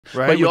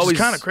right? But Which is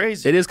kind of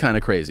crazy. It is kind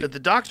of crazy. The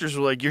doctors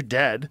were like, "You're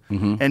dead,"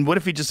 and what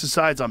if he just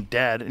decides I'm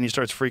dead and he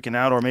starts freaking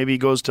out, or maybe he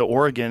goes to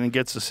Oregon and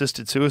gets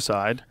assisted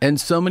suicide? And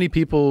so many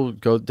people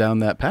go down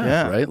that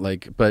path, right?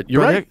 Like, but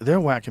you're right. They're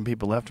whacking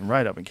people left and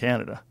right up in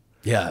Canada.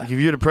 Yeah. Like if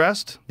you're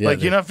depressed,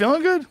 like you're not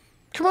feeling good,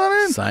 come on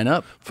in. Sign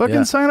up.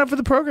 Fucking sign up for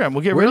the program.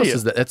 We'll get rid of you.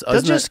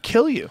 They'll just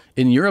kill you.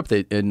 In Europe,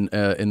 they in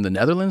the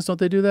Netherlands, don't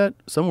they do that?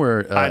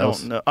 Somewhere I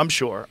don't know. I'm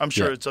sure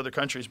it's other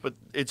countries, but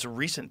it's a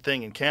recent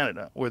thing in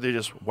Canada where they're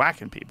just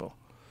whacking people.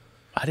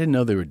 I didn't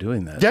know they were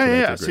doing that.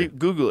 Yeah. See,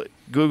 Google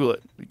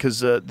it,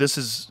 because this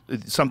is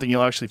something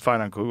you'll actually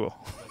find on Google.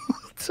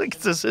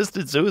 It's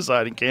assisted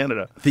suicide in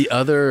Canada. The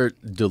other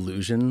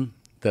delusion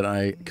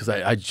that because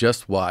I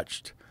just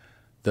watched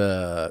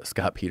the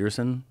Scott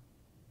Peterson.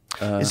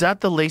 Is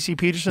that the Lacey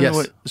Peterson?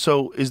 Yes.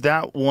 So is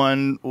that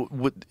one?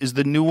 Is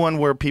the new one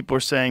where people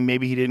are saying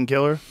maybe he didn't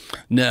kill her?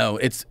 No,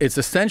 it's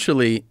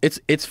essentially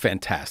it's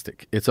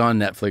fantastic. It's on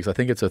Netflix. I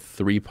think it's a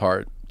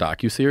 3-part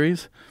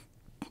docuseries,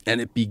 and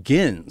it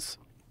begins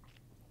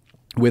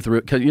with,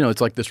 because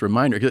it's like this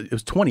reminder. It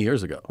was 20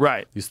 years ago,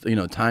 right?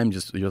 Time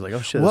just, you're like,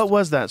 oh shit. What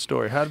was that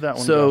story? How did that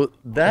one go? So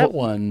that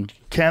one,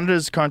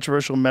 Canada's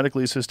controversial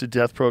medically assisted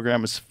death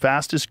program is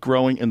fastest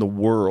growing in the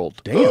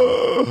world.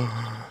 Damn.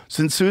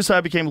 Since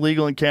suicide became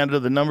legal in Canada,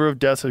 the number of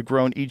deaths have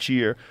grown each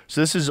year.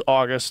 So this is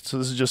August. So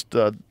this is just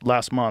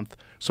last month.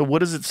 So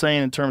what is it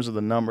saying in terms of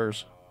the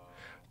numbers?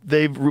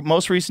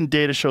 Most recent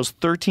data shows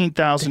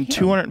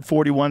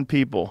 13,241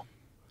 people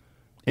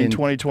in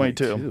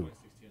 2022.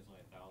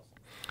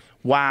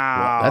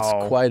 Wow.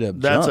 That's quite a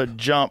jump. That's a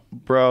jump,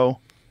 bro.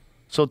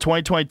 So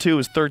 2022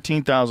 is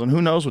 13,000.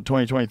 Who knows what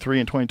 2023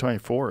 and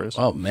 2024 is?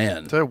 Oh,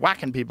 man. So they're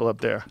whacking people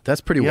up there.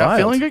 That's pretty wild.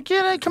 Feeling good?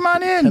 Get in. Come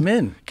on in. Come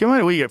in. Come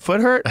on. We get foot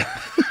hurt?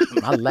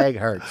 My leg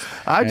hurts.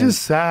 I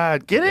just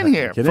sad. Get in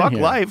here. Fuck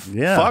life.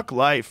 Yeah. Fuck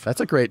life.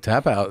 That's a great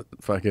tap out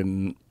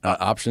fucking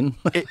option.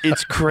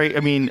 It's great.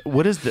 I mean,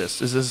 what is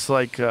this? Is this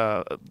like,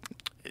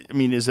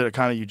 is it a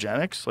kind of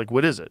eugenics? Like,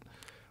 what is it?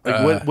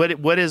 Like,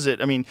 what is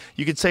it? I mean,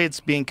 you could say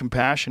it's being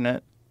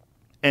compassionate.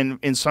 And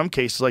in some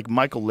cases, like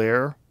Michael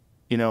Lair,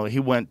 he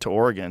went to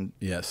Oregon.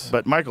 Yes.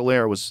 But Michael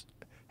Lair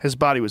his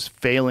body was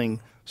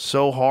failing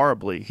so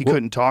horribly. He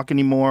couldn't talk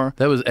anymore.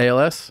 That was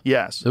ALS?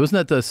 Yes. Wasn't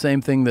that the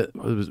same thing that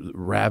was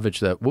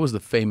ravaged what was the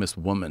famous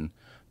woman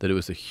that it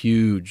was a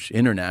huge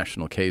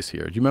international case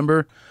here? Do you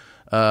remember?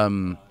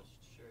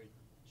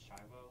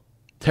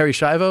 Terry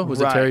Schiavo?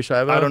 Was it Terry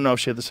Schiavo? I don't know if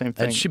she had the same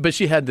thing. But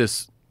she had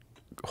this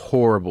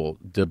horrible,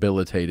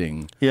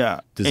 debilitating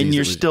disease. And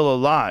you're still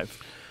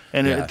alive.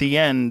 And at the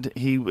end,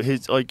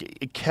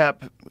 it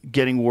kept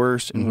getting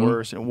worse and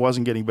worse, and it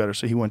wasn't getting better.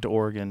 So he went to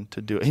Oregon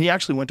to do it. He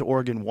actually went to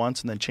Oregon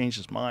once and then changed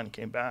his mind and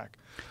came back.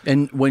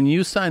 And when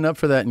you sign up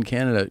for that in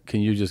Canada,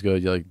 can you just go,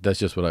 like, that's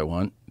just what I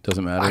want?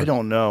 Doesn't matter? I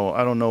don't know.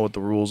 I don't know what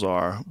the rules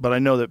are, but I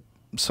know that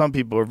some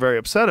people are very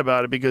upset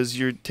about it because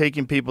you're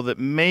taking people that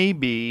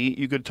maybe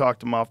you could talk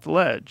them off the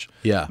ledge.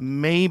 Yeah.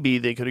 Maybe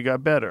they could have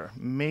got better.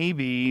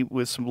 Maybe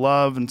with some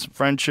love and some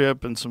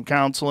friendship and some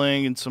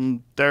counseling and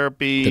some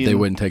therapy. That they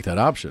wouldn't take that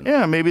option.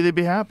 Yeah, maybe they'd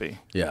be happy.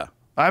 Yeah.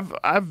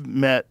 I've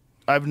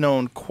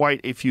known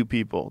quite a few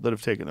people that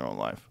have taken their own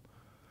life.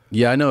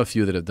 Yeah, I know a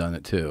few that have done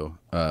it too.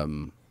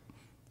 And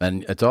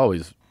it's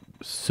always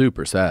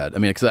super sad. I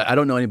mean, because I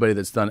don't know anybody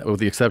that's done it, with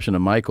the exception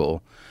of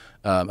Michael.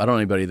 I don't know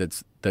anybody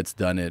that's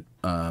done it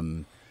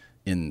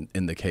in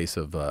the case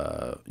of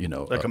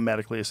like a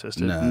medically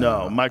assisted.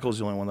 No. Michael's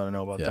the only one that I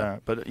know about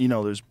that. But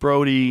there's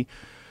Brody.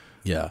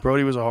 Yeah,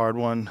 Brody was a hard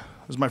one.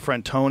 There's my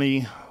friend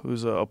Tony,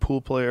 who's a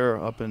pool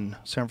player up in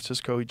San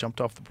Francisco. He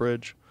jumped off the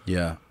bridge.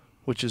 Yeah,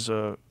 which is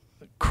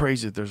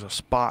crazy. There's a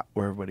spot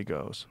where everybody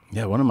goes.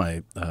 Yeah, one of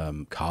my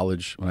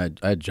college when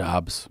I had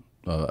jobs.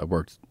 I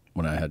worked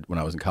when I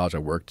was in college. I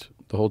worked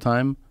the whole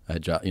time. I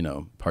had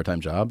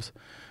part-time jobs.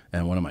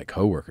 And one of my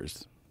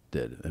coworkers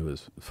did. It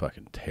was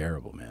fucking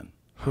terrible, man.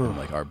 And,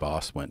 like, our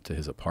boss went to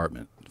his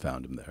apartment and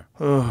found him there.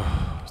 It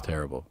was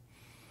terrible.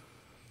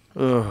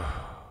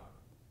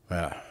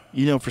 Yeah.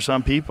 For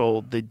some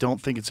people, they don't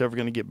think it's ever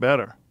going to get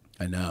better.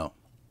 I know.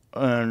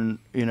 And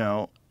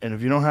and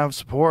if you don't have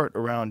support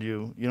around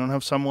you, you don't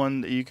have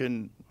someone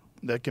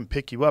that can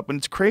pick you up. And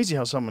it's crazy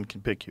how someone can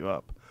pick you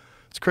up.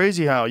 It's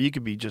crazy how you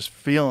could be just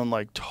feeling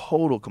like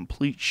total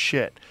complete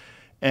shit.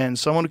 And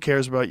someone who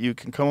cares about you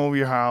can come over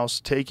your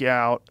house, take you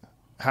out,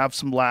 have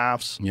some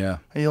laughs. Yeah.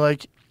 And you're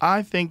like,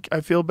 I think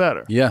I feel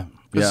better. Yeah.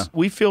 Because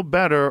we feel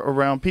better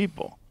around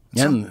people.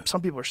 And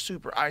some people are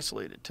super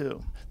isolated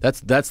too.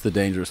 That's the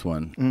dangerous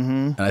one.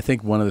 And I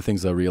think one of the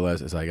things I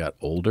realized as I got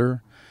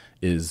older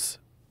is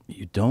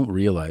you don't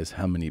realize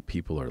how many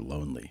people are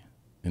lonely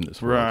in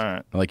this world.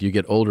 Right. Like, you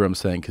get older, I'm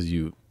saying, because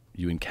you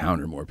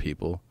encounter more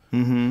people.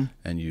 And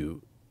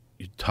you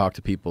talk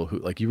to people who,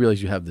 like, you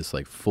realize you have this,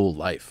 like, full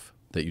life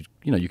that you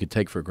could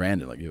take for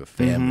granted. Like, you have a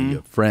family, you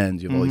have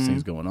friends, you have all these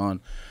things going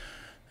on,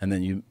 and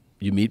then you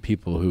meet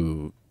people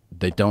who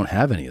they don't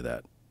have any of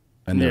that,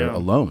 and they're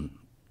alone,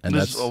 And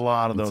there's a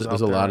lot of those.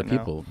 There's out a there lot right of now.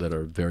 people that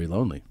are very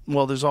lonely.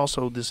 Well, there's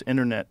also this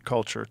internet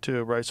culture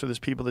too, right? So there's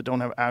people that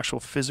don't have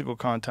actual physical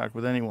contact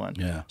with anyone.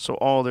 Yeah. So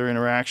all their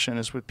interaction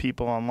is with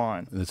people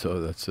online. That's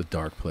a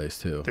dark place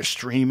too. They're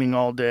streaming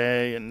all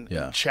day and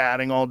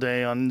chatting all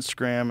day on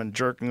Instagram and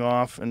jerking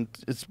off, and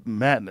it's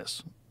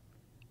madness.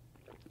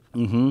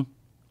 Mm-hmm.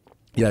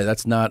 Yeah,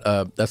 that's not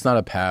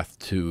a path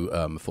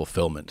to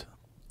fulfillment.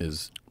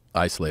 Is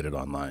isolated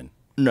online.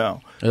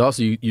 No. And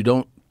also, you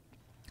don't.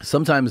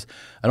 Sometimes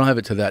I don't have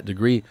it to that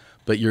degree,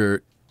 but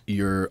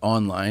you're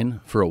online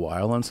for a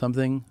while on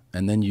something,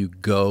 and then you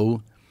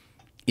go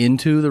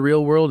into the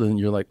real world, and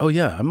you're like, oh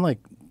yeah,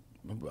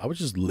 I was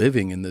just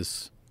living in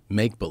this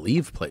make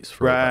believe place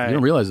for a while. You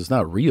don't realize it's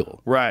not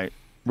real. Right.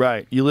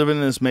 Right. You live in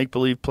this make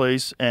believe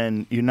place,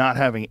 and you're not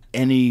having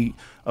any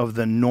of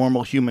the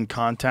normal human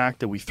contact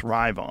that we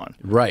thrive on.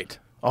 Right.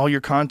 All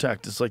your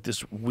contact is like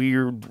this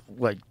weird,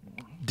 like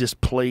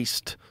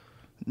displaced,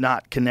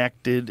 not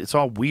connected. It's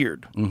all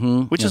weird.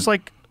 Mm-hmm. Which is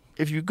like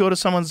if you go to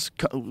someone's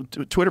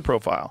Twitter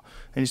profile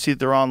and you see that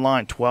they're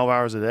online 12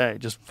 hours a day,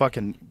 just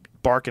fucking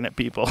barking at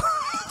people.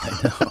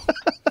 I know.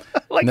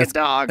 Like a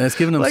dog. And it's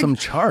giving them some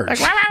charge. Like,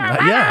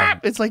 yeah.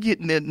 It's like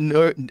an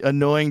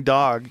annoying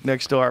dog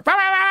next door.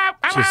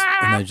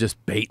 And they're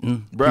just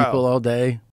baiting people all day.